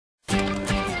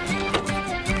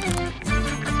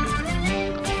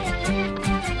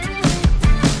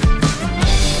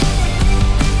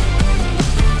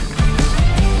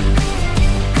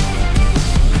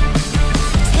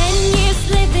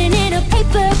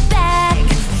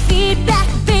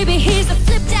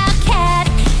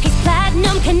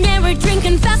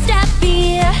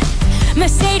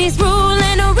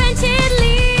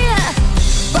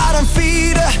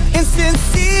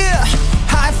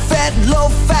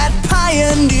that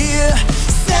pioneer.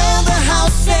 Sell the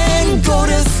house and go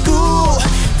to school.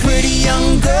 Pretty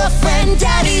young girlfriend,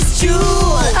 daddy's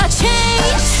jewel. A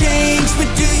change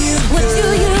would do you good. would do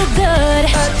you good.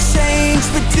 A change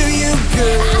would do you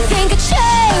good. I think a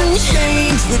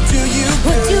change would do you good.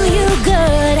 would do you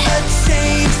good. A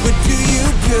change would do you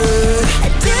good.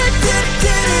 Do do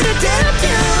do do do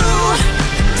do.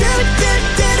 Do do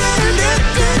do do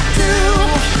do do.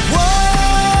 Whoa.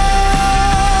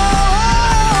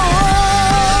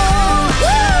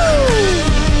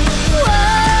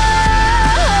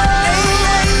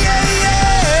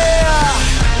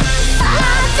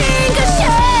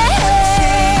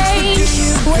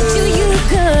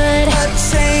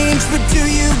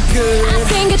 I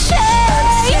think a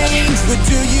change would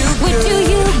do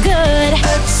you good. A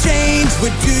change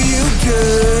would do you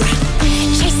good.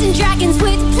 Chasing dragons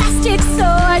with plastic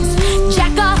swords.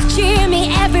 Jack off Jimmy,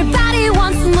 everybody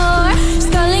wants more.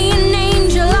 Scully an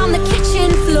angel on the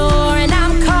kitchen floor, and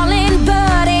I'm calling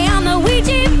Buddy on the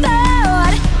Ouija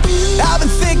board. I've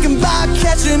been thinking about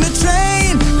catching a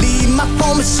train. Leave my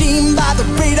phone machine by the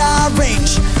radar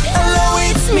range. Hello,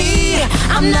 it's me.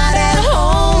 I'm not